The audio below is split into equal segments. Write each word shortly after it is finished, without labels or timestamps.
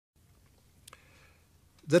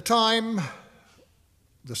The time,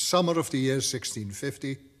 the summer of the year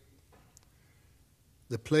 1650,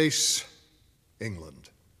 the place,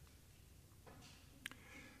 England.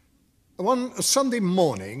 One Sunday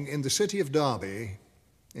morning in the city of Derby,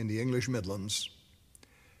 in the English Midlands,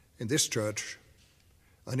 in this church,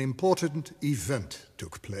 an important event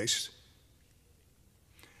took place.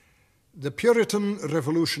 The Puritan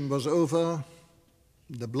Revolution was over,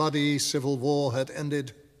 the bloody Civil War had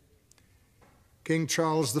ended, King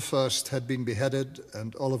Charles I had been beheaded,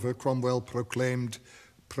 and Oliver Cromwell proclaimed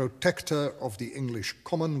protector of the English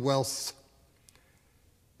Commonwealth.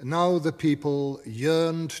 Now the people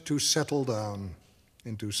yearned to settle down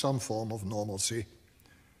into some form of normalcy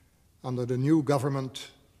under the new government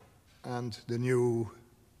and the new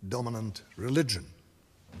dominant religion.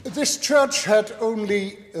 This church had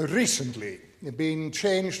only recently been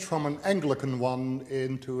changed from an Anglican one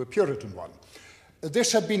into a Puritan one.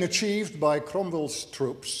 This had been achieved by Cromwell's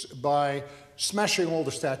troops by smashing all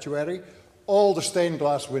the statuary, all the stained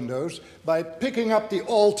glass windows, by picking up the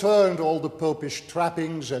altar and all the popish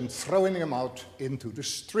trappings and throwing them out into the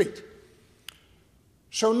street.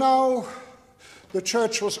 So now the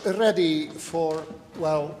church was ready for,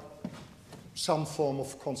 well, some form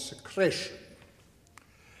of consecration.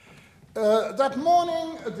 That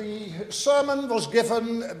morning, the sermon was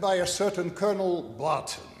given by a certain Colonel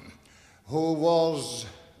Barton, who was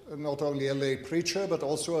not only a lay preacher, but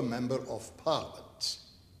also a member of Parliament.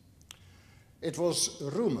 It was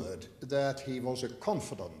rumored that he was a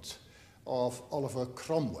confidant of Oliver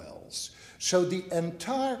Cromwell's, so the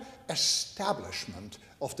entire establishment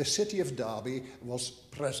of the city of Derby was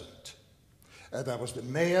present. There was the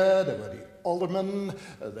mayor, there were the aldermen,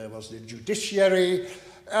 there was the judiciary,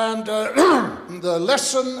 and the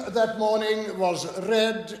lesson that morning was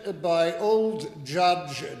read by old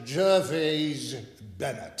Judge Gervase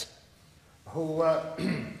Bennett, who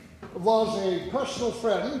was a personal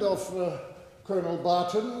friend of Colonel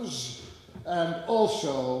Barton's and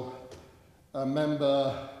also a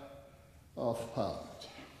member of Parliament.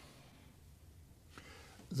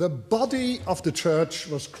 The body of the church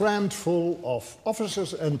was crammed full of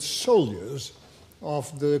officers and soldiers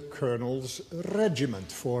of the colonel's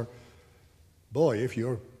regiment, for, boy, if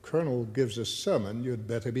your colonel gives a sermon, you'd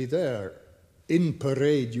better be there, in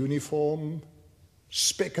parade uniform,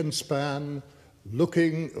 spick and span,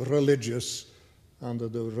 looking religious under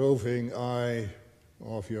the roving eye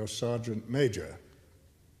of your sergeant major.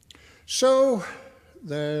 So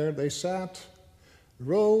there they sat,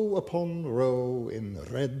 row upon row in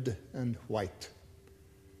red and white,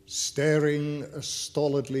 staring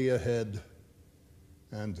stolidly ahead,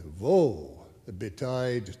 and woe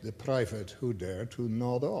betide the private who dared to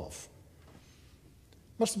nod off.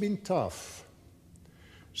 Must have been tough.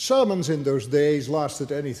 Sermons in those days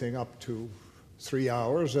lasted anything up to 3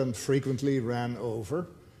 hours and frequently ran over,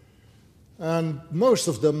 and most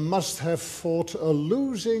of them must have fought a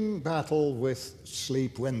losing battle with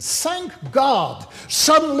sleep when, thank God,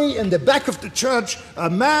 suddenly in the back of the church a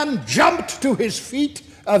man jumped to his feet,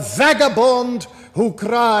 a vagabond who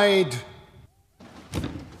cried,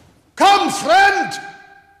 "Come, friend!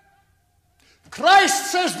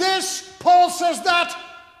 Christ says this, Paul says that,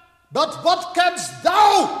 but what canst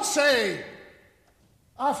thou say?"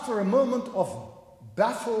 After a moment of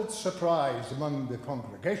baffled surprise among the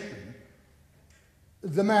congregation,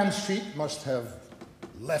 the man's feet must have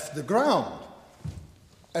left the ground.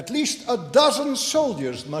 At least a dozen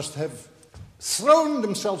soldiers must have thrown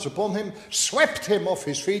themselves upon him, swept him off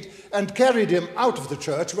his feet, and carried him out of the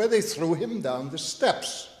church, where they threw him down the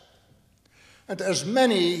steps. And as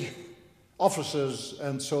many officers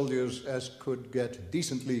and soldiers as could get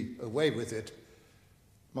decently away with it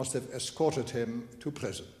must have escorted him to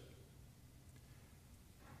prison.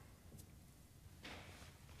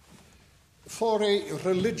 For a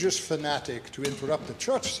religious fanatic to interrupt a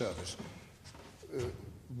church service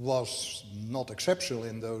was not exceptional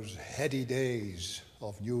in those heady days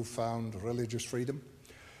of newfound religious freedom.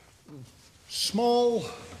 Small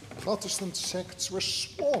Protestant sects were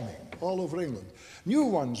swarming all over England. New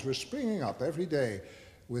ones were springing up every day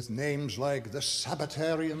with names like the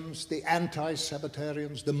Sabbatarians, the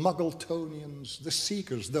anti-Sabbatarians, the Muggletonians, the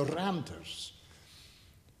Seekers, the Ranters.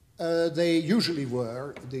 They usually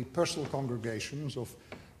were the personal congregations of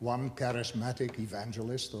one charismatic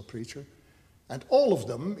evangelist or preacher, and all of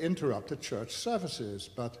them interrupted church services.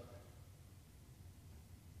 But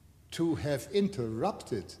to have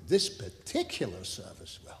interrupted this particular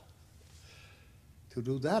service, well, to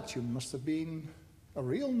do that you must have been a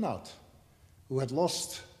real nut who had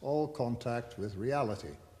lost all contact with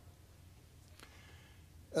reality.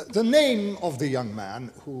 The name of the young man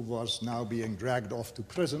who was now being dragged off to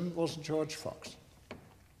prison was George Fox.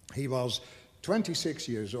 He was 26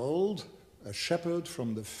 years old, a shepherd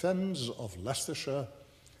from the fens of Leicestershire,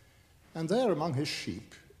 and there among his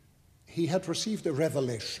sheep he had received a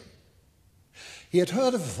revelation. He had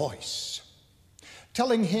heard a voice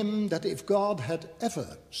telling him that if God had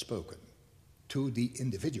ever spoken to the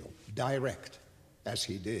individual, direct, as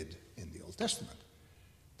he did in the Old Testament,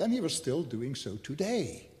 then he was still doing so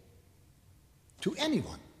today to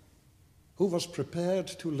anyone who was prepared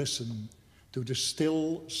to listen to the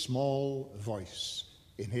still small voice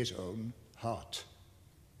in his own heart.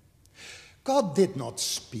 God did not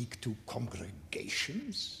speak to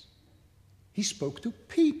congregations. He spoke to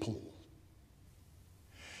people.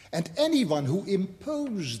 And anyone who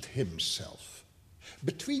imposed himself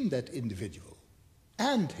between that individual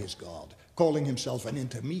and his God, calling himself an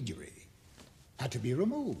intermediary, had to be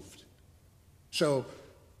removed. So,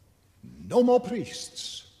 no more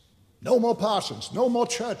priests, no more parsons, no more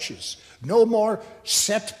churches, no more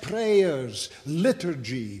set prayers,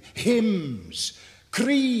 liturgy, hymns,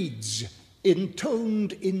 creeds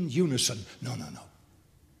intoned in unison. No, no, no.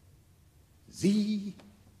 The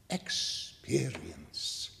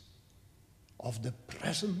experience of the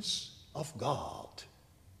presence of God,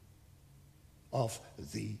 of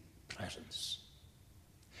the presence.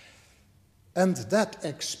 And that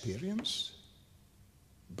experience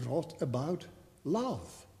brought about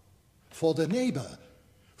love for the neighbor,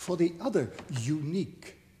 for the other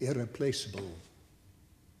unique, irreplaceable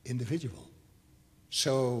individual.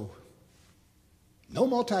 So, no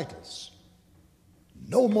more titles,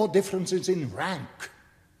 no more differences in rank.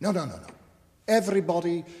 No, no, no, no.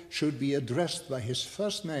 Everybody should be addressed by his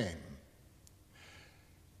first name,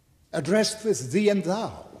 addressed with thee and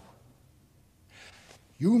thou.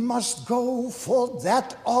 You must go for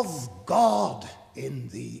that of God in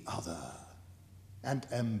the other and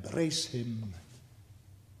embrace him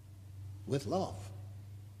with love.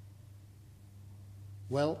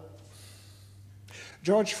 Well,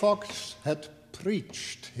 George Fox had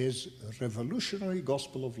preached his revolutionary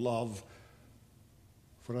gospel of love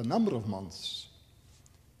for a number of months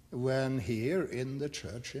when here in the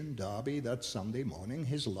church in Derby that Sunday morning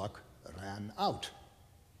his luck ran out.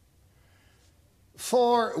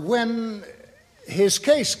 For when his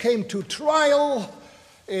case came to trial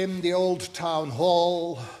in the old town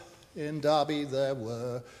hall in Derby, there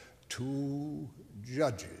were two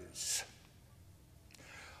judges.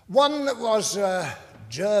 One was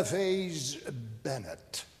Gervase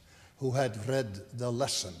Bennett, who had read the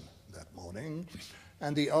lesson that morning,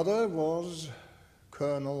 and the other was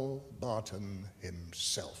Colonel Barton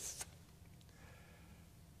himself.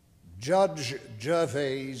 Judge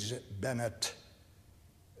Gervase Bennett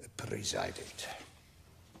presided.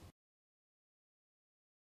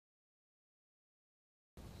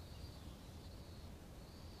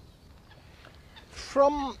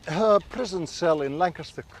 From her prison cell in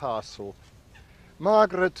Lancaster Castle,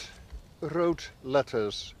 Margaret wrote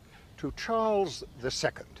letters to Charles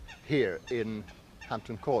II here in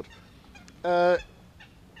Hampton Court.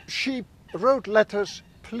 She wrote letters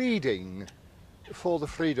pleading for the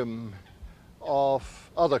freedom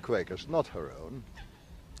of other Quakers, not her own.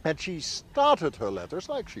 And she started her letters,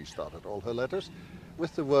 like she started all her letters,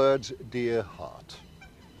 with the words, "Dear heart."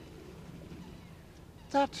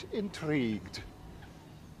 That intrigued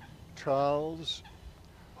Charles,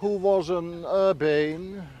 who was an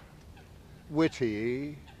urbane,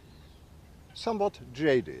 witty, somewhat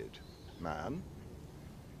jaded man.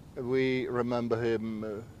 We remember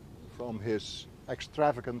him from his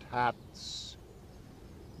extravagant hats,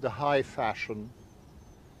 the high fashion,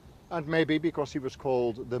 and maybe because he was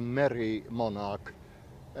called the Merry Monarch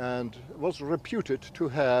and was reputed to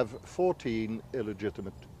have 14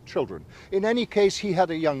 illegitimate children. In any case, he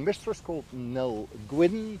had a young mistress called Nell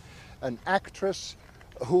Gwynn, an actress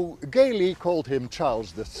who gaily called him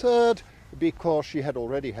Charles III because she had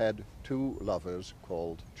already had two lovers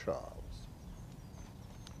called Charles.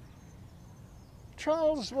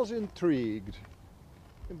 Charles was intrigued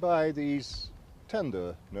by these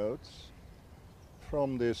tender notes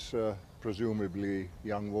from this presumably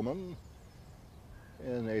young woman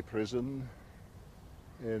in a prison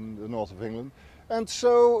in the north of England. And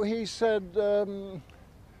so he said,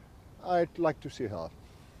 I'd like to see her.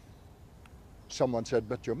 Someone said,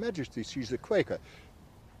 but Your Majesty, she's a Quaker.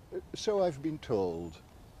 So I've been told.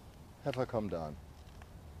 Have her come down.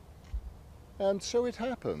 And so it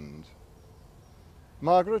happened.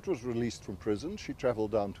 Margaret was released from prison. She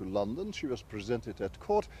travelled down to London. She was presented at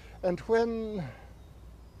court. And when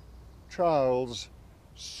Charles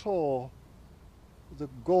saw the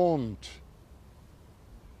gaunt,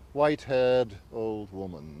 white-haired old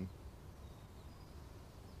woman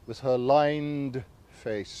with her lined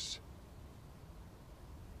face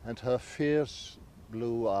and her fierce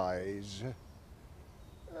blue eyes.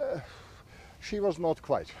 She was not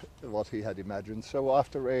quite what he had imagined, so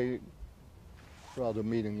after a rather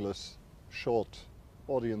meaningless, short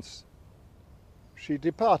audience, she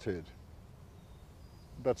departed.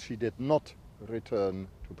 But she did not return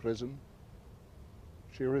to prison.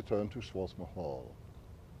 She returned to Swarthmore Hall.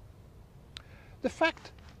 The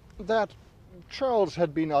fact that Charles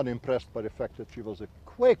had been unimpressed by the fact that she was a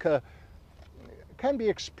Quaker can be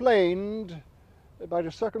explained by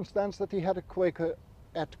the circumstance that he had a Quaker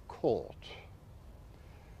at court.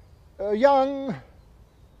 A young,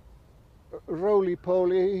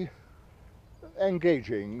 roly-poly,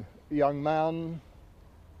 engaging young man,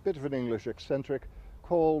 bit of an English eccentric,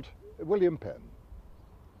 called William Penn.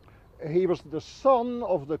 He was the son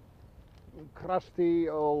of the crusty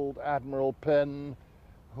old Admiral Penn,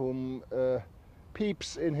 whom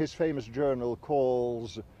Pepys in his famous journal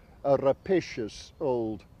calls a rapacious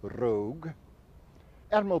old rogue.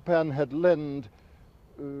 Admiral Penn had lent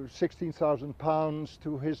 £16,000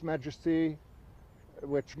 to His Majesty,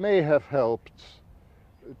 which may have helped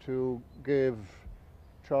to give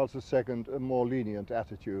Charles II a more lenient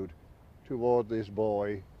attitude toward this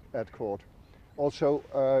boy at court. Also,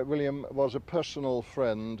 William was a personal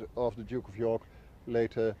friend of the Duke of York,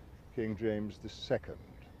 later King James II.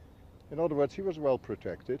 In other words, he was well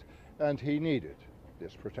protected, and he needed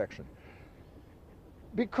this protection.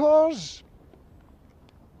 Because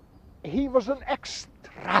he was an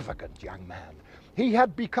extravagant young man. He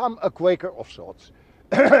had become a Quaker of sorts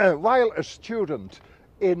while a student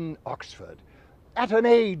in Oxford, at an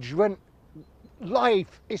age when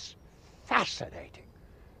life is fascinating.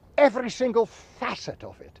 Every single facet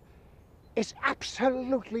of it is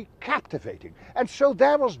absolutely captivating. And so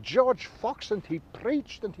there was George Fox, and he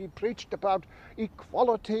preached about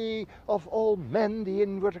equality of all men, the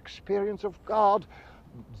inward experience of God,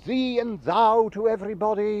 thee and thou to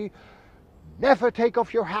everybody, never take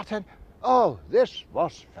off your hat, and oh, this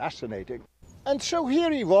was fascinating. And so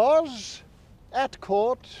here he was at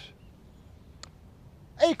court,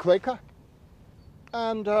 a Quaker,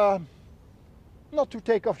 and not to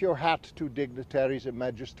take off your hat to dignitaries and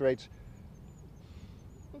magistrates.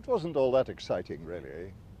 It wasn't all that exciting,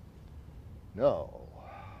 really. No.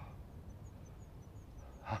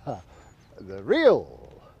 The real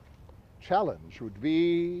challenge would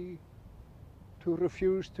be to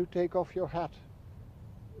refuse to take off your hat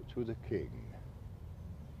to the king.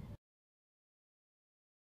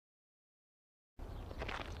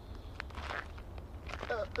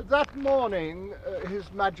 That morning,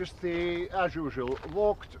 His Majesty, as usual,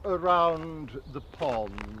 walked around the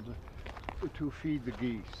pond to feed the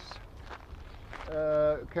geese,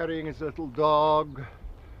 carrying his little dog,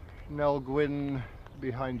 Nell Gwyn,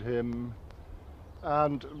 behind him,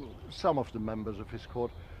 and some of the members of his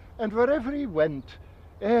court. And wherever he went,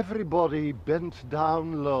 everybody bent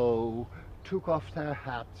down low, took off their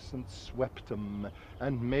hats and swept them,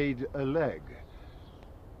 and made a leg.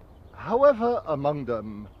 However, among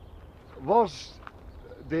them was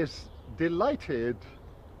this delighted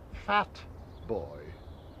fat boy,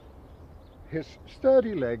 his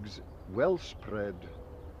sturdy legs well spread,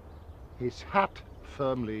 his hat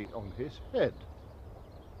firmly on his head.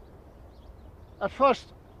 At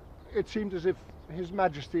first, it seemed as if His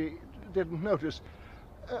Majesty didn't notice,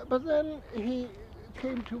 but then he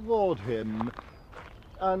came toward him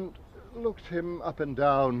and looked him up and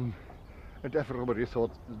down, and everybody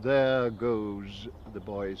thought, there goes the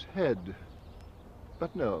boy's head.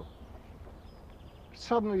 But no.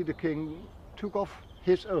 Suddenly the king took off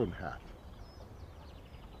his own hat.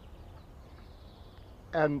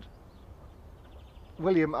 And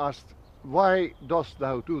William asked, why dost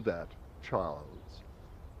thou do that, Charles?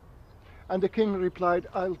 And the king replied,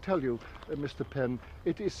 I'll tell you, Mr. Penn,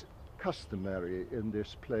 it is customary in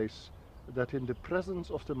this place that in the presence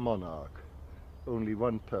of the monarch, only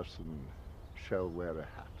one person shall wear a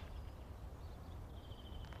hat.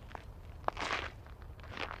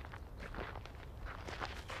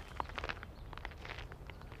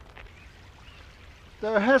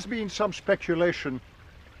 There has been some speculation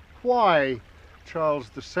why Charles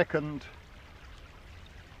II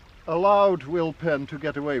allowed Will Penn to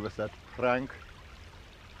get away with that prank.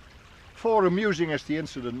 For amusing as the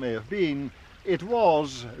incident may have been, it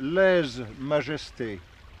was lèse-majesté.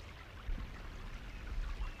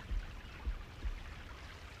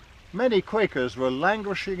 Many Quakers were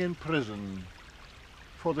languishing in prison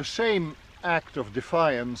for the same act of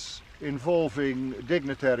defiance involving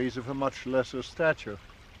dignitaries of a much lesser stature.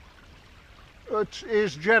 It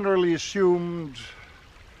is generally assumed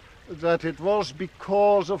that it was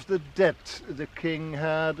because of the debt the king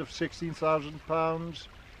had of £16,000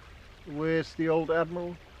 with the old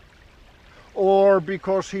admiral, or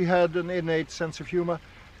because he had an innate sense of humor,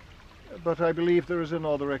 but I believe there is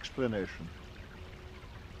another explanation.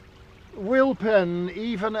 Will Penn,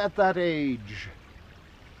 even at that age,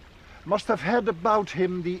 must have had about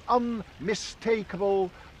him the unmistakable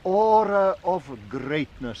aura of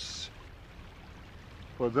greatness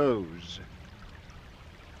for those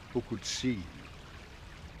who could see.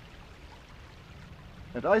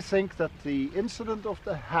 And I think that the incident of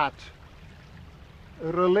the hat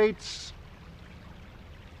relates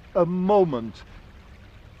a moment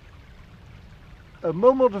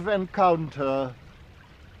of encounter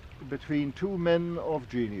between two men of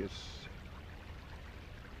genius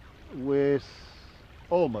with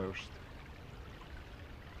almost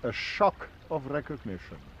a shock of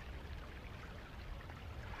recognition.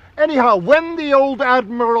 Anyhow, when the old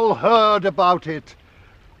admiral heard about it,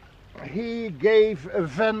 he gave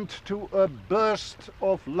vent to a burst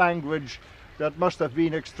of language that must have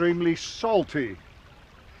been extremely salty.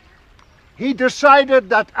 He decided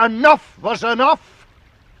that enough was enough.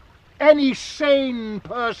 Any sane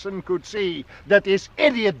person could see that this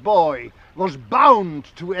idiot boy was bound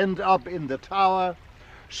to end up in the tower,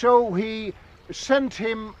 so he sent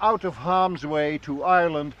him out of harm's way to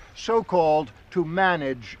Ireland, so-called to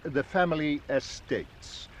manage the family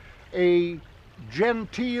estates. A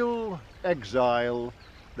genteel exile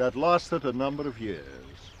that lasted a number of years.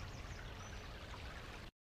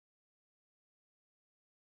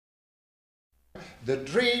 The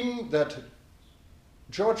dream that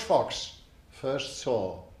George Fox first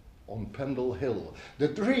saw on Pendle Hill, the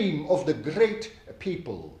dream of the great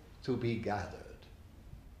people to be gathered.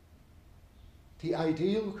 The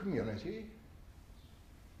ideal community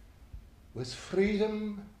with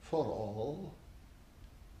freedom for all,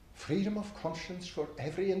 freedom of conscience for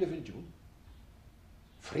every individual,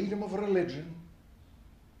 freedom of religion,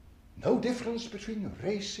 no difference between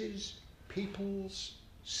races, peoples,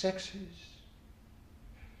 sexes.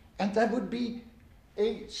 And that would be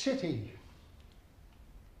a city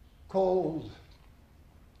called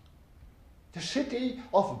the city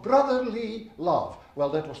of brotherly love. Well,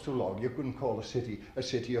 that was too long. You couldn't call a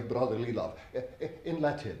city of brotherly love. In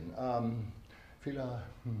Latin,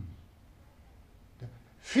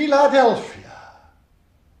 Philadelphia.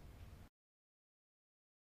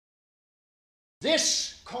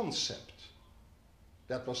 This concept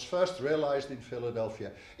that was first realized in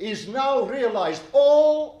Philadelphia is now realized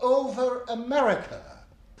all over America.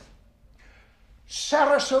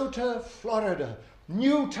 Sarasota, Florida,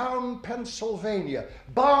 Newtown, Pennsylvania,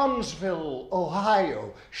 Barnesville,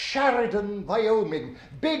 Ohio, Sheridan, Wyoming,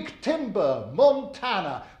 Big Timber,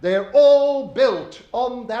 Montana. They're all built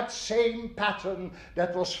on that same pattern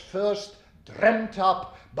that was first dreamt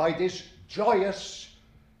up by this joyous,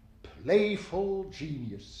 playful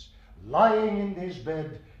genius, lying in his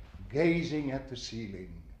bed, gazing at the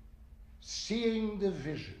ceiling, seeing the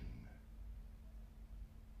vision,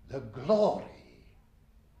 the glory,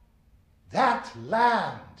 that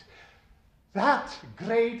land, that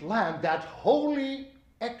great land, that holy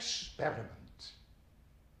experiment.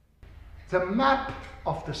 The map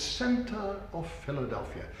of the center of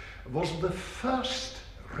Philadelphia was the first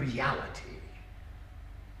reality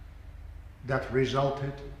that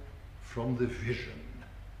resulted from the vision.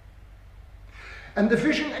 And the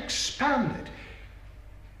vision expanded.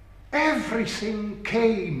 Everything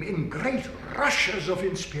came in great rushes of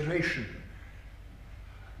inspiration.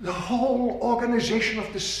 The whole organization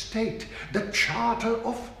of the state, the charter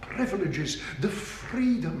of privileges, the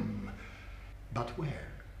freedom. But where?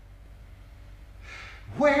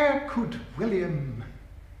 Where could William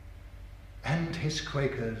and his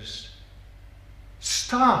Quakers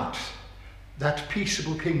start that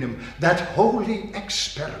peaceable kingdom, that holy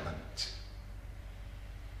experiment?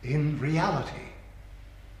 In reality,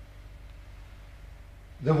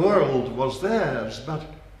 the world was theirs, but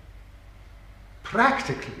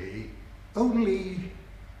practically only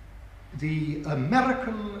the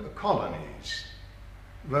American colonies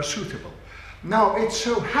were suitable. Now, it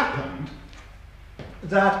so happened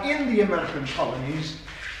that in the American colonies,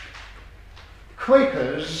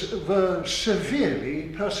 Quakers were severely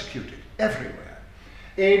persecuted everywhere.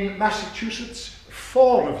 In Massachusetts,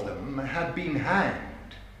 4 of them had been hanged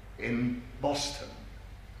in Boston.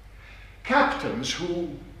 Captains who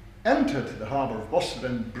entered the harbor of Boston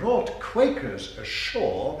and brought Quakers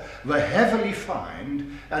ashore were heavily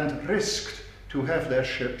fined and risked to have their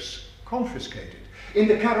ships confiscated. In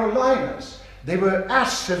the Carolinas, they were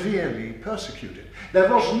as severely persecuted. There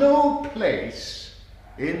was no place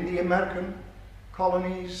in the American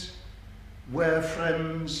colonies where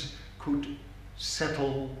friends could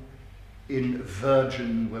settle in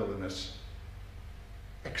virgin wilderness,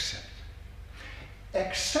 except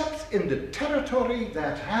in the territory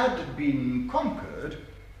that had been conquered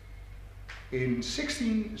in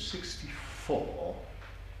 1664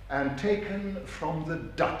 and taken from the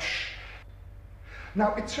Dutch.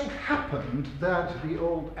 Now, it so happened that the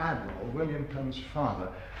old admiral, William Penn's father,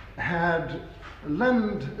 had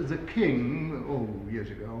lent the king, years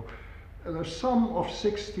ago, the sum of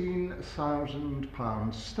 16,000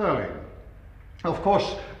 pounds sterling. Of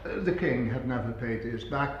course, the king had never paid this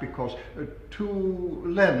back because to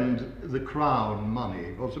lend the crown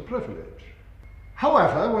money was a privilege.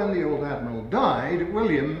 However, when the old admiral died,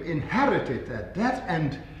 William inherited that debt,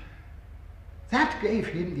 and that gave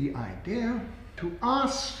him the idea to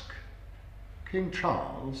ask King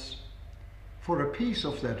Charles for a piece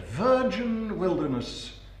of that virgin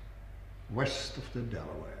wilderness west of the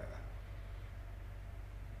Delaware.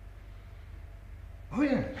 Oh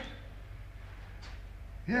yes.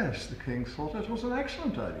 Yes, the king thought it was an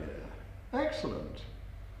excellent idea. Excellent.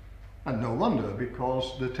 And no wonder,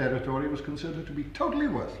 because the territory was considered to be totally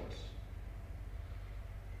worthless.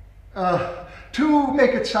 To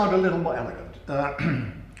make it sound a little more elegant,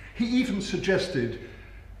 he even suggested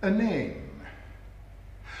a name.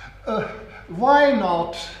 Why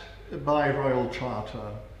not, by royal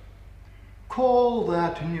charter, call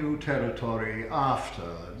that new territory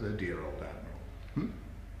after the dear old admiral?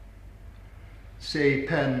 Say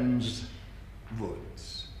Penn's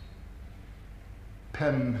Woods,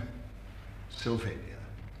 Pennsylvania.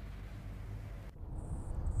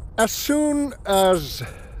 As soon as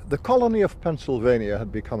the colony of Pennsylvania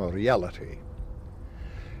had become a reality,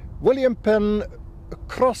 William Penn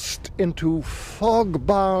crossed into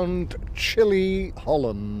fog-bound, chilly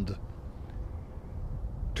Holland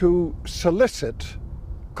to solicit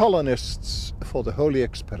colonists for the holy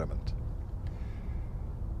experiment.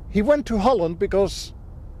 He went to Holland because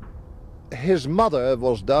his mother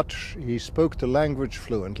was Dutch. He spoke the language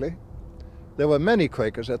fluently. There were many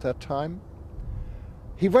Quakers at that time.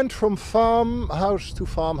 He went from farmhouse to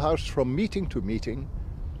farmhouse, from meeting to meeting,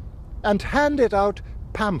 and handed out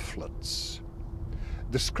pamphlets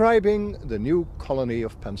describing the new colony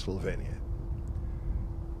of Pennsylvania.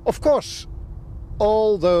 Of course,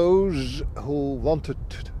 all those who wanted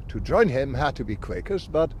to join him had to be Quakers,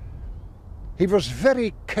 but he was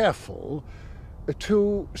very careful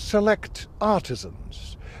to select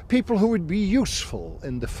artisans, people who would be useful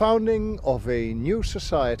in the founding of a new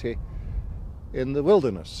society in the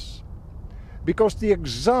wilderness. Because the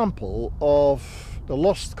example of the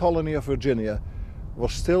lost colony of Virginia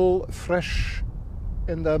was still fresh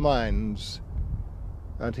in their minds,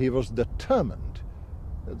 and he was determined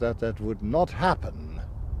that that would not happen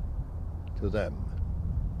to them.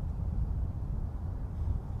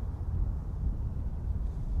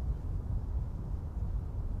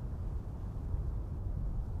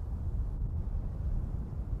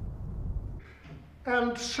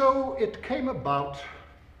 And so it came about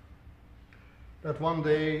that one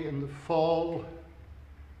day in the fall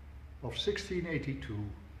of 1682,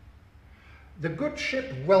 the good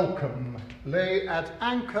ship Welcome lay at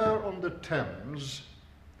anchor on the Thames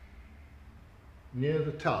near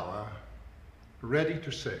the Tower, ready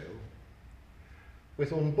to sail,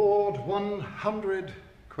 with on board 100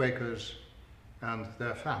 Quakers and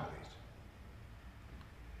their families.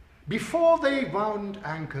 Before they wound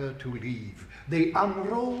anchor to leave, they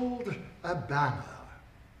unrolled a banner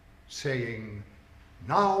saying,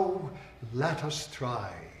 "Now let us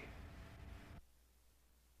try."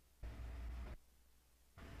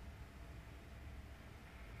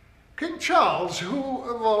 King Charles, who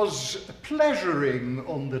was pleasuring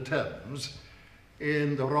on the Thames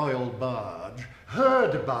in the royal barge,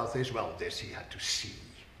 heard about this. Well, this he had to see.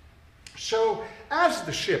 So, as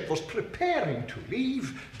the ship was preparing to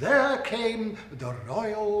leave, there came the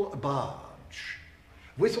royal barge,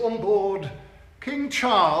 with on board King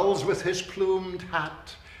Charles with his plumed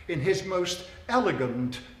hat, in his most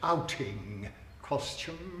elegant outing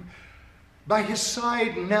costume. By his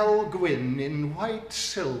side, Nell Gwyn in white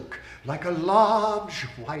silk, like a large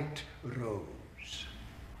white rose.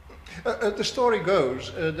 The story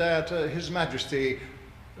goes that His Majesty,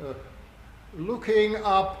 looking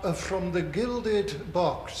up from the gilded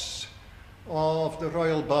box of the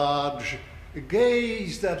royal barge,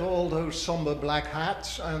 gazed at all those somber black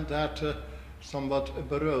hats and that somewhat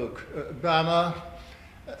baroque banner,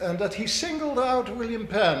 and that he singled out William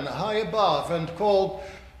Penn high above and called,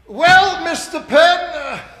 "Well, Mr.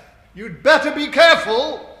 Penn, You'd better be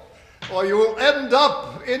careful, or you'll end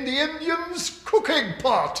up in the Indians' cooking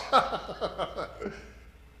pot.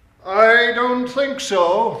 I don't think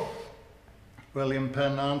so, William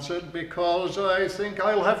Penn answered, because I think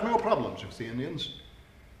I'll have no problems with the Indians.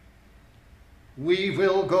 We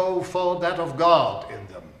will go for that of God in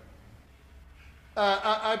them.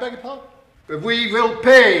 I beg your pardon? We will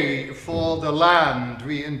pay for the land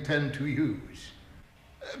we intend to use.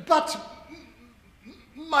 But,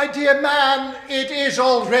 my dear man, it is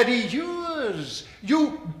already yours.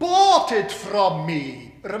 You bought it from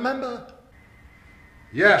me, remember?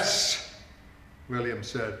 Yes, William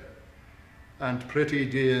said, and pretty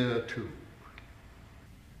dear too.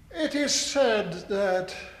 It is said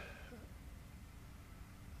that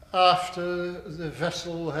after the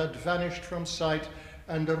vessel had vanished from sight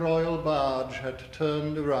and the royal barge had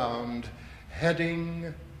turned around,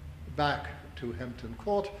 heading back to Hampton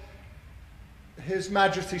Court, His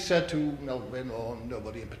Majesty said to Melvin, or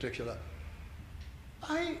nobody in particular,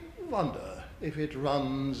 I wonder if it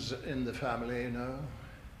runs in the family, you know.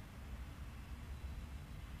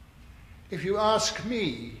 If you ask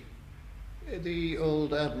me, the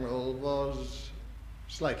old admiral was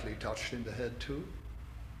slightly touched in the head too.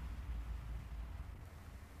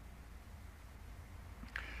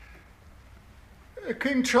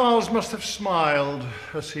 King Charles must have smiled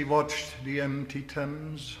as he watched the empty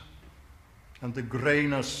Thames and the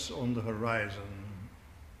greyness on the horizon,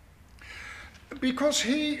 because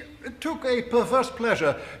he took a perverse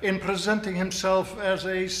pleasure in presenting himself as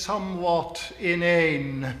a somewhat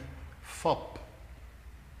inane fop.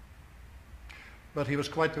 But he was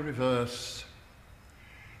quite the reverse.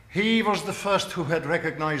 He was the first who had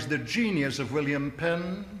recognized the genius of William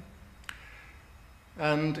Penn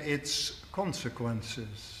and its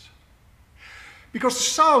consequences. Because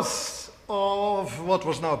south of what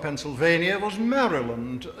was now Pennsylvania was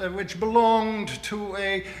Maryland, which belonged to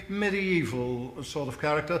a medieval sort of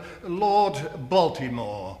character, Lord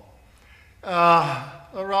Baltimore, a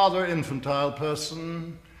rather infantile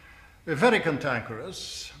person, very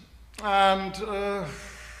cantankerous, and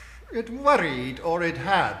it worried, or it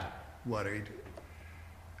had worried,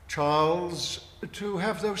 Charles to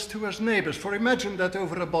have those two as neighbors. For imagine that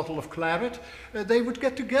over a bottle of claret, they would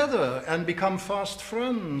get together and become fast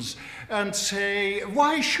friends and say,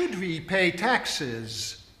 why should we pay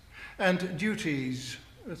taxes and duties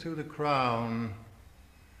to the crown?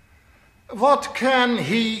 What can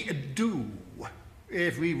he do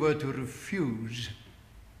if we were to refuse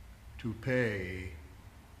to pay?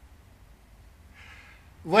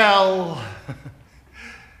 Well,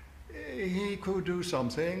 he could do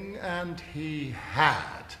something, and he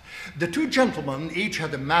had. The two gentlemen each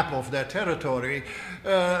had a map of their territory,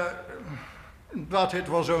 but it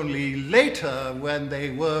was only later, when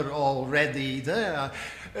they were already there,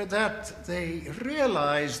 that they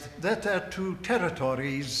realized that their two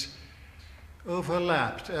territories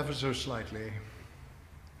overlapped ever so slightly.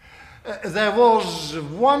 There was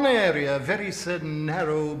one area, very thin,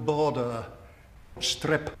 narrow border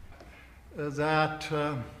strip, that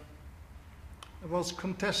was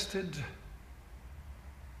contested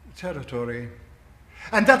territory.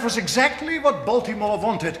 And that was exactly what Baltimore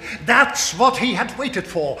wanted. That's what he had waited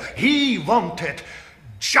for. He wanted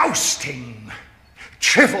jousting,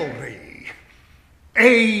 chivalry,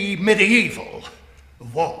 a medieval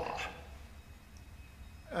war.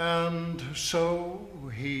 And so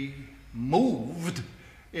he moved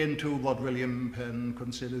into what William Penn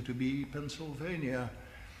considered to be Pennsylvania.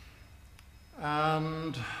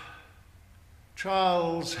 And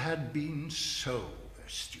Charles had been so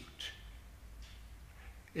astute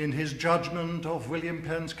in his judgment of William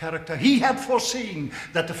Penn's character. He had foreseen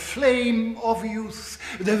that the flame of youth,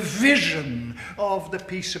 the vision of the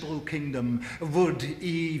peaceable kingdom, would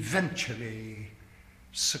eventually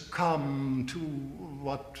succumb to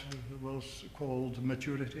what was called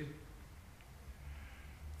maturity.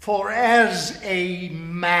 For as a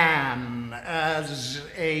man, as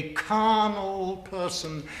a carnal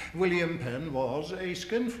person, William Penn was a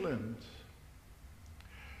skinflint.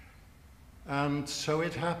 And so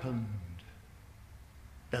it happened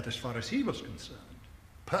that, as far as he was concerned,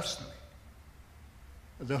 personally,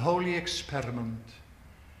 the holy experiment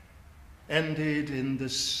ended in the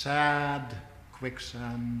sad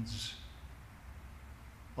quicksands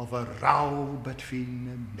of a row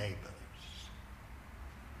between neighbors.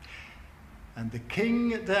 And the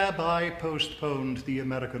king thereby postponed the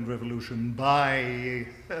American Revolution by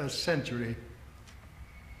a century.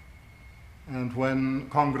 And when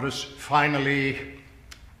Congress finally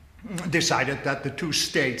decided that the two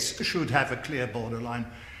states should have a clear borderline,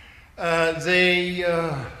 they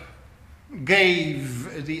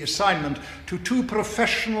gave the assignment to 2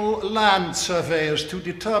 professional land surveyors to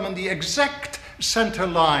determine the exact center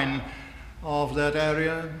line of that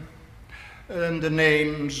area. And the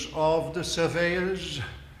names of the surveyors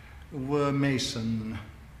were Mason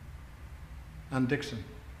and Dixon.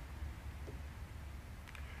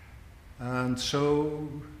 And so,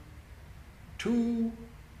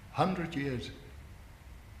 200 years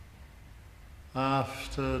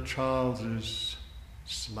after Charles's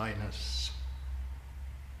slyness,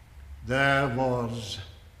 there was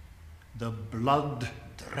the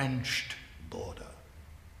blood-drenched border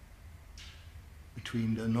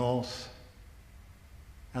between the North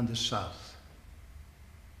and the South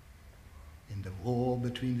in the war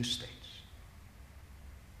between the states.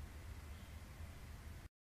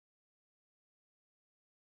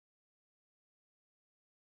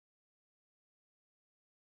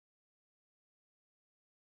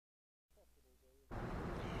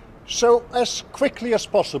 So, as quickly as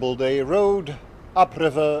possible, they rowed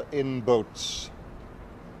upriver in boats.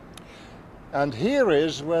 And here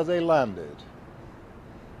is where they landed.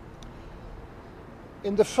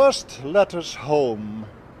 In the first letters home,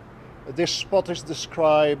 this spot is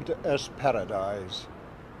described as paradise,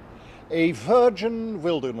 a virgin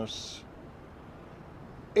wilderness,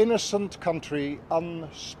 innocent country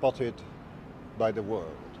unspotted by the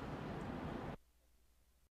world.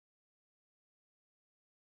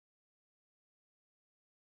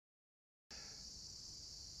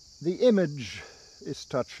 The image is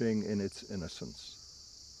touching in its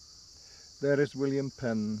innocence. There is William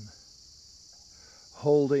Penn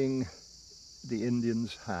holding the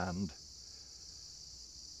Indian's hand.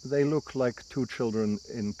 They look like 2 children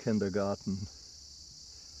in kindergarten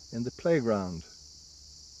in the playground.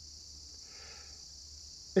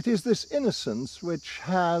 It is this innocence which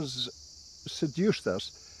has seduced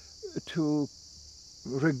us to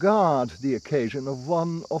regard the occasion of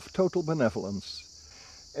one of total benevolence.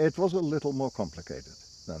 It was a little more complicated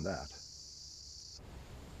than that.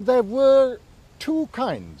 There were 2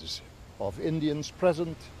 kinds of Indians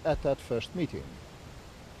present at that first meeting.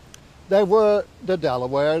 There were the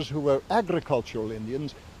Delawares, who were agricultural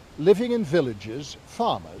Indians living in villages,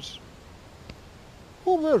 farmers,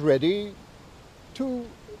 who were ready to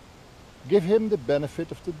give him the benefit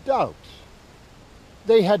of the doubt.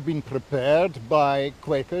 They had been prepared by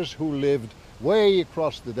Quakers who lived way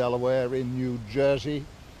across the Delaware in New Jersey,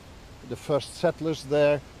 the first settlers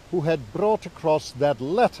there, who had brought across that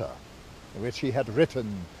letter which he had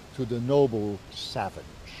written to the noble savage.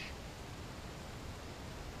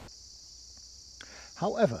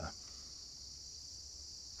 However,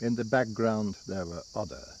 in the background there were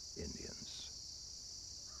other Indians.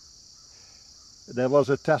 There was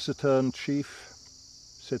a taciturn chief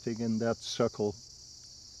sitting in that circle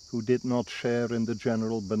who did not share in the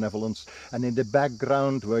general benevolence, and in the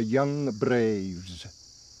background were young braves,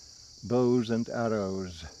 bows and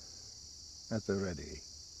arrows at the ready,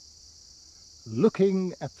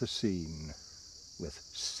 looking at the scene with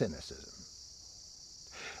cynicism.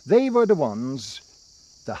 They were the ones,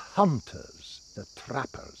 the hunters, the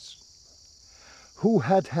trappers, who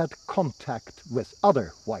had had contact with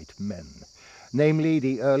other white men, namely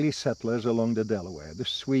the early settlers along the Delaware, the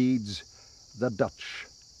Swedes, the Dutch,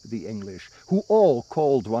 the English, who all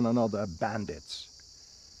called one another bandits.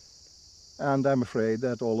 And I'm afraid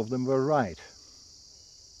that all of them were right.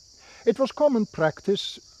 It was common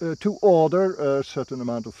practice to order a certain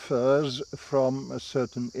amount of furs from a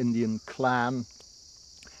certain Indian clan,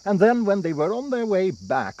 and then when they were on their way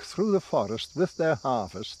back through the forest with their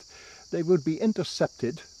harvest, they would be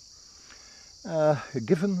intercepted,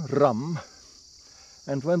 given rum,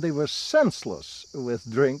 and when they were senseless with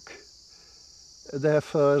drink, their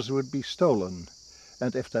furs would be stolen,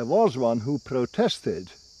 and if there was one who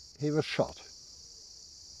protested, he was shot.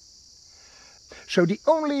 So the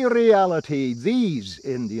only reality these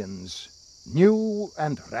Indians knew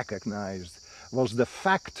and recognized was the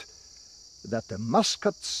fact that the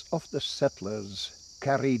muskets of the settlers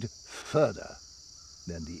carried further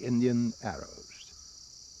than the Indian arrows.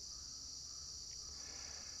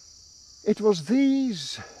 It was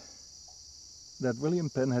these that William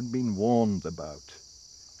Penn had been warned about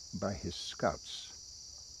by his scouts.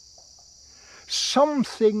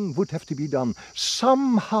 Something would have to be done.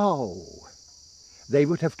 Somehow they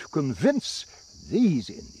would have to convince these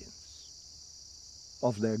Indians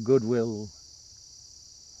of their goodwill,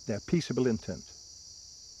 their peaceable intent.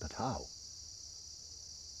 But how?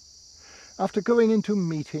 After going into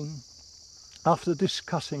meeting, after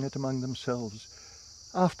discussing it among themselves,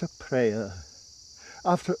 after prayer,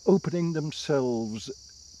 after opening themselves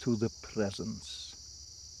to the presence,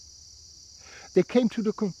 they came to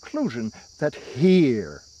the conclusion that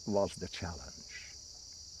here was the challenge.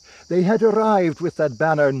 They had arrived with that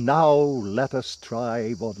banner, "Now let us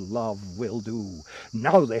try what love will do."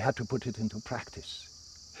 Now they had to put it into practice.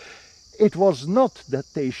 It was not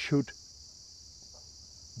that they should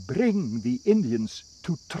bring the Indians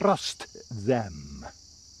to trust them.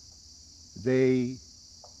 They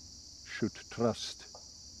should trust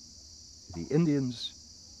the Indians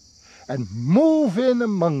and move in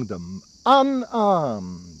among them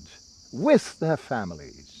unarmed with their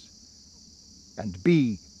families and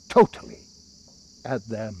be totally at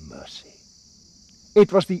their mercy.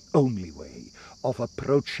 It was the only way of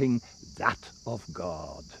approaching that of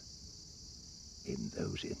God in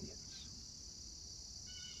those Indians.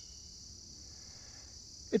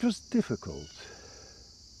 It was difficult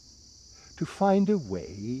to find a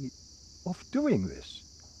way of doing this,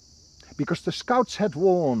 because the scouts had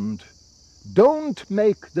warned, don't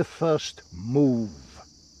make the first move.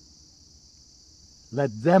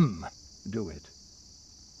 Let them do it.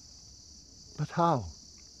 But how?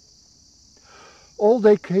 All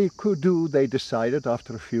they could do, they decided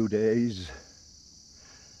after a few days,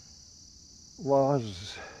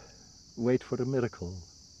 was wait for a miracle.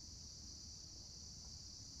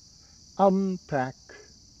 Unpack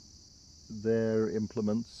their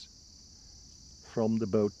implements from the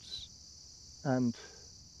boats and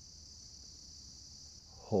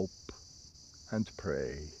hope and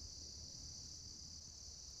pray.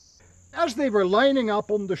 As they were lining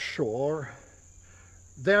up on the shore,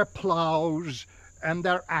 their plows and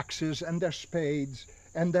their axes and their spades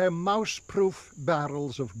and their mouse-proof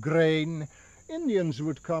barrels of grain, Indians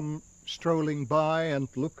would come strolling by and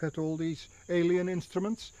look at all these alien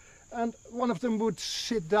instruments, and one of them would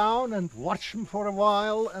sit down and watch them for a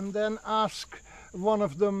while and then ask one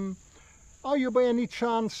of them, "Are you by any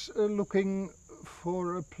chance looking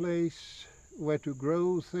for a place where to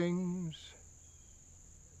grow things?"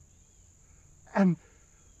 And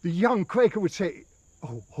the young Quaker would say,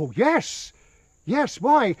 oh yes, yes,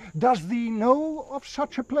 why? Does thee know of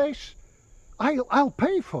such a place? I'll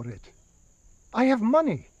pay for it. I have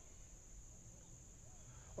money.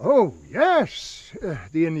 "Oh yes,"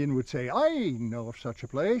 the Indian would say, "I know of such a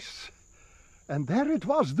place." And there it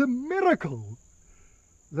was, the miracle,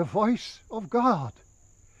 the voice of God.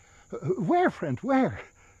 "Where, friend, where?"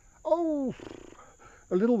 "Oh,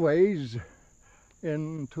 a little ways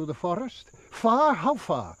into the forest." "Far? How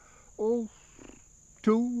far?" "Oh,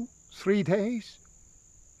 2, 3 days."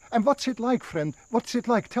 "And what's it like, friend? What's it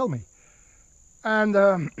like? Tell me." And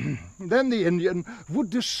then the Indian would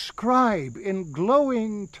describe in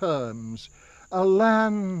glowing terms a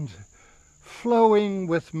land flowing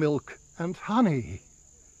with milk and honey.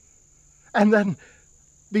 And then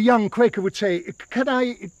the young Quaker would say, "Can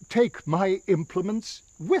I take my implements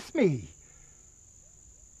with me?"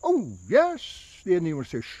 "Oh, yes," the Indian would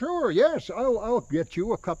say, "Sure, yes, I'll get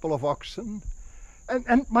you a couple of oxen.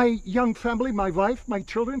 And my young family, my wife, my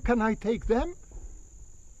children, can I take them?"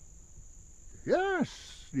 "Yes,"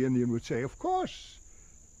 the Indian would say, "of course.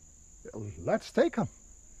 Let's take them."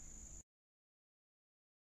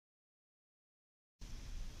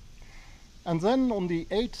 And then on the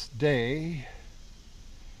 8th day,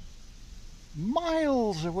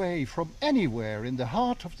 miles away from anywhere in the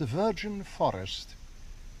heart of the virgin forest,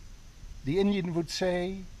 the Indian would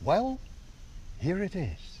say, "Well, here it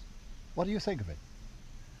is. What do you think of it?"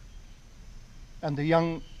 And the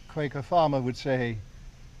young Quaker farmer would say,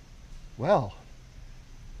 "Well,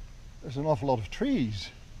 there's an awful lot of trees."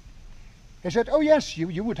 He said, "Oh yes,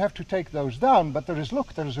 you would have to take those down, but there is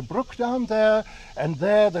a brook down there, and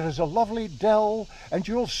there is a lovely dell, and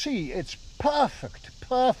you'll see it's perfect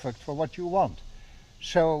for what you want.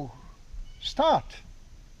 So start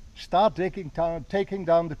taking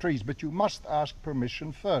down the trees, but you must ask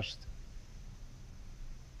permission first."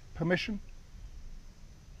 "Permission?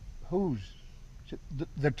 Whose?"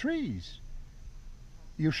 The trees.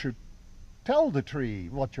 "You should tell the tree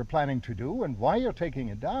what you're planning to do and why you're taking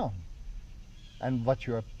it down, and what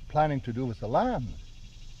you're planning to do with the land,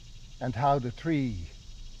 and how the tree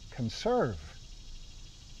can serve."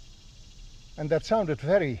 And that sounded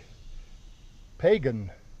very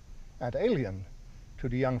pagan and alien to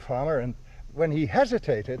the young farmer, and when he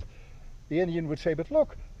hesitated, the Indian would say, "But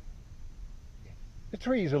look, the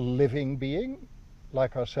tree is a living being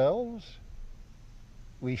like ourselves.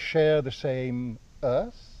 We share the same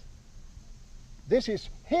earth. This is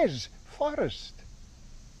his forest.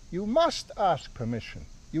 You must ask permission.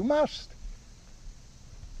 You must."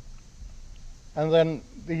 And then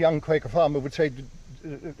the young Quaker farmer would say,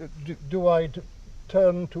 do I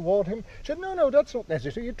turn toward him?" He said, No, that's not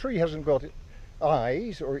necessary. Your tree hasn't got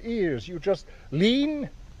eyes or ears. You just lean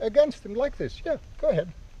against him like this. Yeah, go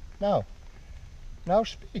ahead. Now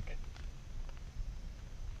speak.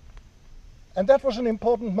 And that was an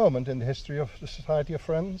important moment in the history of the Society of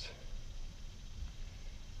Friends.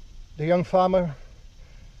 The young farmer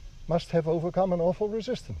must have overcome an awful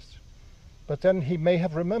resistance. But then he may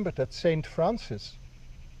have remembered that Saint Francis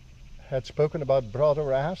had spoken about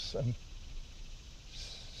brother ass and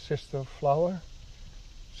sister flower.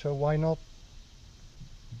 So why not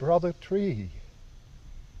brother tree?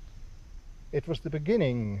 It was the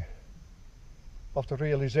beginning of the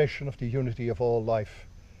realization of the unity of all life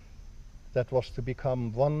that was to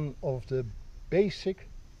become one of the basic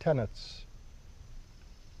tenets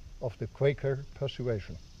of the Quaker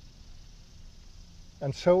persuasion.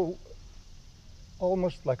 And so,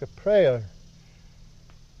 almost like a prayer,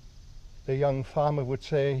 the young farmer would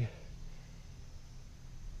say,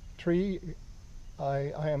 "Tree,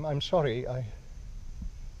 I'm sorry,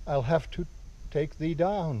 I'll have to take thee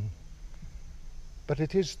down. But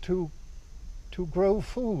it is to grow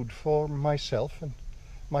food for myself and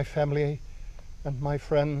my family and my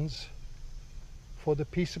friends for the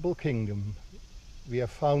peaceable kingdom we are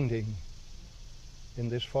founding in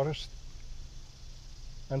this forest.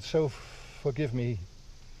 And so forgive me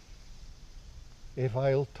if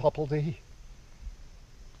I'll topple thee,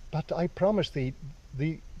 but I promise thee,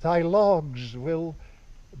 thy logs will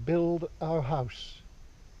build our house,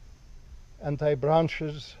 and thy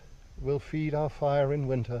branches will feed our fire in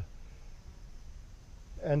winter.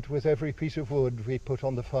 And with every piece of wood we put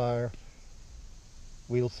on the fire,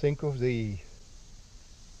 we'll think of thee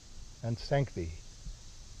and thank thee."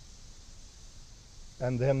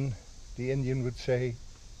 And then the Indian would say,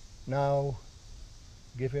 "Now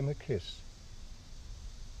give him a kiss."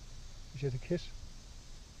 Is it a kiss?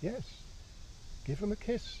 Yes. Give him a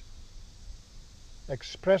kiss.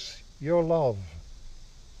 Express your love.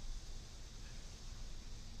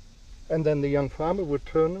 And then the young farmer would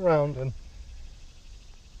turn around and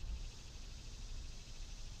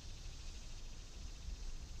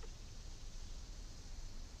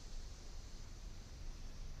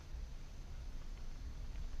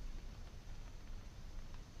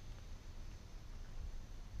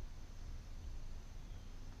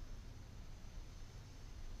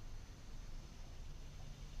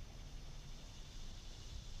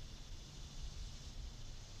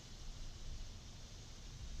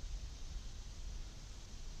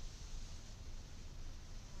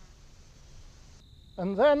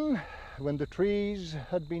And then, when the trees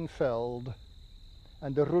had been felled,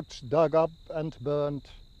 and the roots dug up and burnt,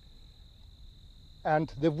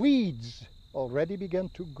 and the weeds already began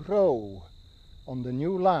to grow on the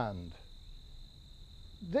new land,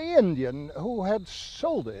 the Indian who had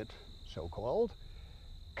sold it, so-called,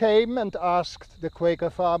 came and asked the Quaker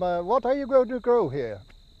farmer, "What are you going to grow here?"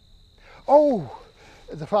 "Oh,"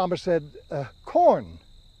 the farmer said, "Corn."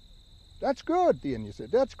 "That's good," the Indian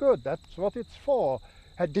said. "That's good. That's what it's for.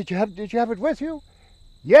 Did you have it with you?"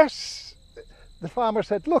 "Yes." The farmer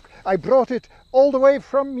said, "Look, I brought it all the way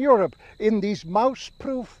from Europe in these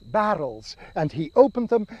mouse-proof barrels." And he opened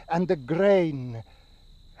them, and the grain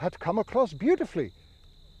had come across beautifully.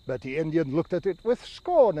 But the Indian looked at it with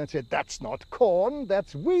scorn and said, "That's not corn,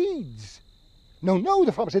 that's weeds." No,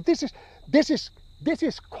 the farmer said, This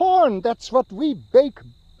is corn. That's what we bake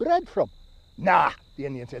bread from." "Nah," the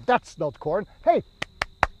Indian said, "that's not corn. Hey,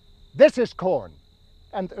 this is corn."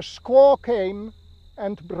 And a squaw came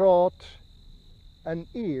and brought an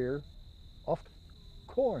ear of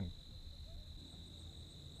corn.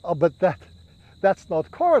 "Oh, but that's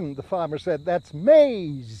not corn," the farmer said. "That's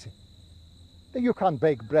maize. You can't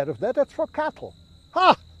bake bread of that. That's for cattle."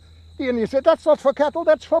 "Ha!" the Indian said, "That's not for cattle.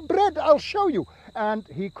 That's for bread. I'll show you." And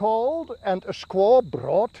he called, and a squaw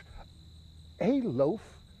brought a loaf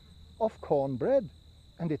of cornbread,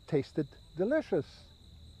 and it tasted delicious.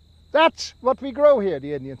 "That's what we grow here,"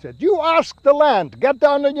 the Indian said. "You ask the land. Get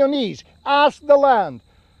down on your knees. Ask the land."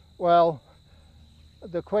 Well,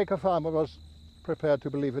 the Quaker farmer was prepared to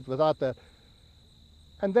believe it without that.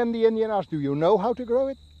 And then the Indian asked, "Do you know how to grow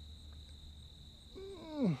it?"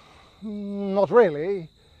 "Not really.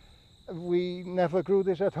 We never grew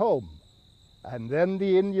this at home." And then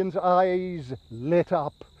the Indian's eyes lit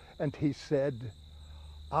up, and he said,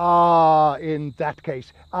 "Ah, in that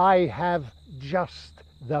case, I have just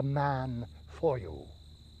the man for you."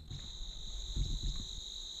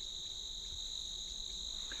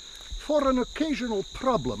 For an occasional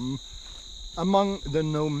problem among the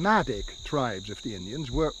nomadic tribes of the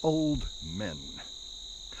Indians were old men.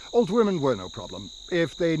 Old women were no problem.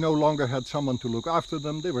 If they no longer had someone to look after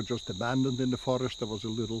them, they were just abandoned in the forest. There was a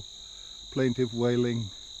little plaintive wailing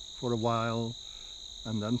for a while.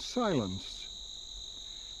 and then silence.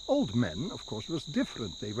 Old men, of course, was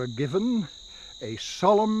different. They were given a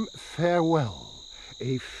solemn farewell,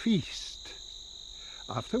 a feast,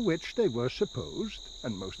 after which they were supposed,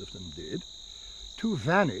 and most of them did, to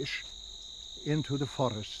vanish into the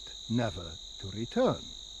forest, never to return.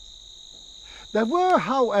 There were,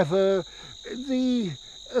 however, the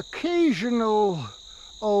occasional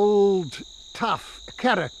old tough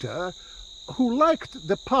character who liked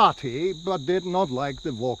the party but did not like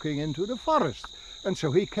the walking into the forest, and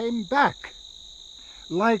so he came back.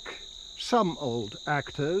 Like some old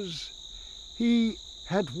actors, he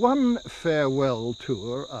had one farewell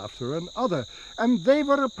tour after another, and they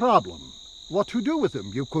were a problem. What to do with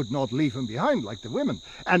them? You could not leave them behind like the women.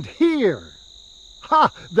 And here,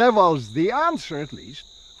 there was the answer, at least,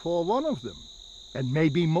 for one of them, and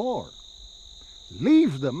maybe more.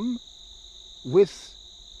 Leave them with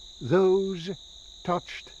those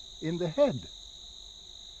touched in the head.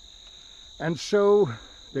 And so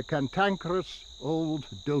the cantankerous old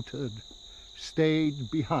dotard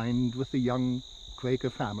stayed behind with the young Quaker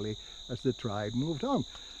family as the tribe moved on.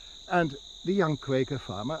 And the young Quaker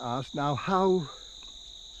farmer asked, now how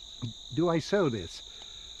do I sow this?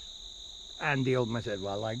 And the old man said,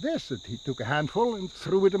 well, like this. And he took a handful and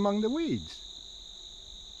threw it among the weeds.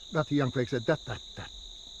 But the young Quaker said,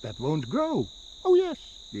 that won't grow. Oh yes,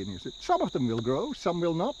 the Indian said, some of them will grow, some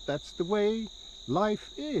will not. That's the way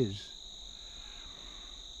life is.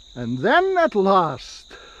 And then at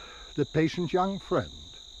last, the patient young friend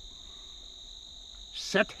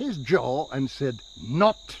set his jaw and said,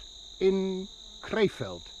 not in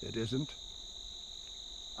Krefeld, it isn't.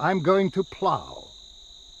 I'm going to plow.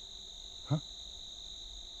 Huh?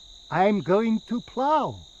 I'm going to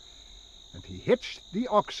plow. And he hitched the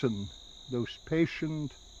oxen, those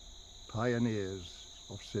patient pioneers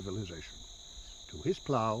of civilization, to his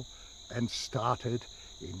plow and started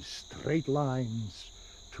in straight lines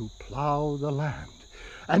to plow the land.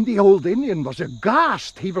 And the old Indian was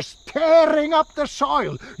aghast. He was tearing up the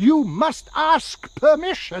soil. You must ask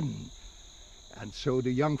permission. And so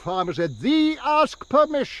the young farmer said, thee ask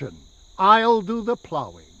permission. I'll do the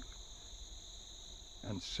plowing.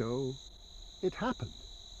 And so it happened.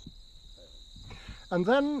 And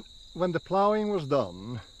then, when the plowing was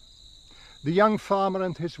done, the young farmer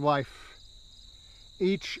and his wife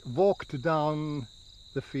each walked down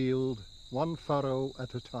the field, one furrow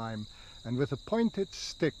at a time, and with a pointed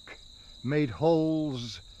stick made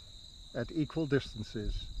holes at equal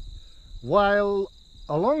distances, while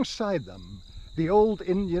alongside them the old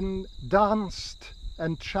Indian danced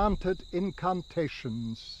and chanted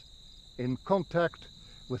incantations in contact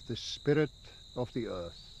with the spirit of the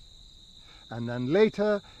earth. And then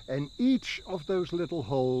later, in each of those little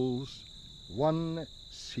holes, one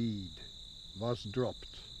seed was dropped.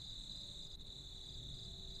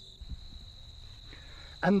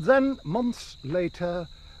 And then months later,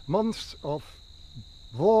 months of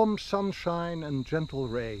warm sunshine and gentle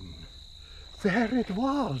rain, there it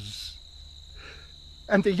was.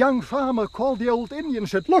 And the young farmer called the old Indian and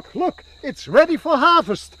said, look, look, it's ready for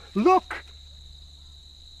harvest, look.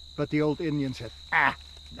 But the old Indian said,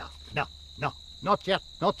 no, not yet,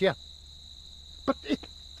 not yet. But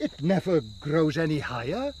it never grows any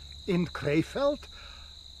higher in Krefeld.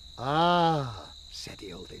 Ah, said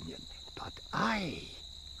the old Indian, but I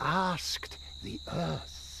asked the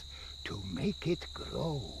earth to make it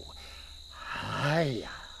grow higher.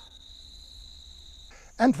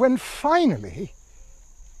 And when finally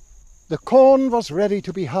the corn was ready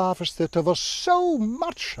to be harvested, there was so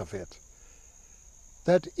much of it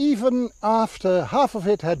that even after half of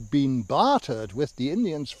it had been bartered with the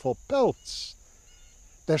Indians for pelts,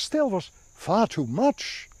 there still was far too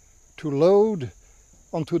much to load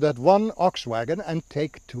onto that one ox wagon and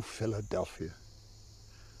take to Philadelphia.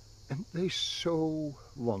 And they so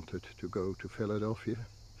wanted to go to Philadelphia.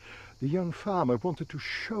 The young farmer wanted to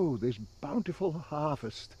show this bountiful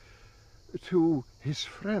harvest to his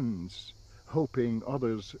friends, hoping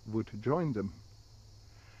others would join them.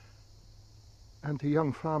 And the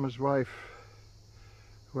young farmer's wife,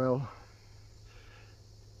 well,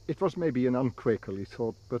 it was maybe an unquakerly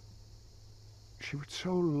thought, but she would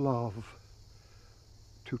so love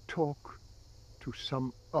to talk to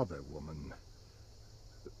some other woman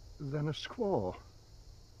than a squaw.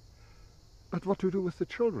 But what to do with the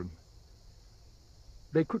children?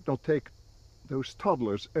 They could not take those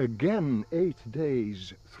toddlers again 8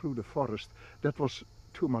 days through the forest. That was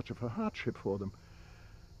too much of a hardship for them.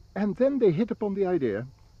 And then they hit upon the idea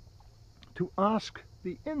to ask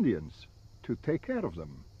the Indians to take care of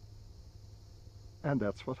them. And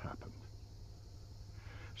that's what happened.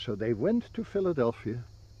 So they went to Philadelphia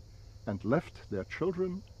and left their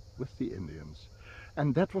children with the Indians.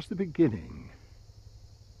 And that was the beginning.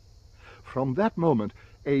 From that moment,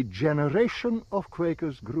 a generation of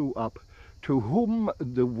Quakers grew up to whom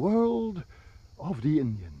the world of the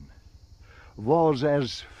Indian was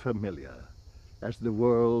as familiar as the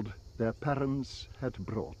world their parents had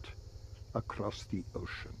brought across the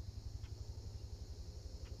ocean.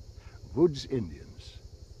 Wood's Indians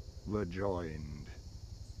were joined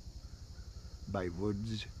by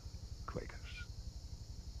Wood's Quakers.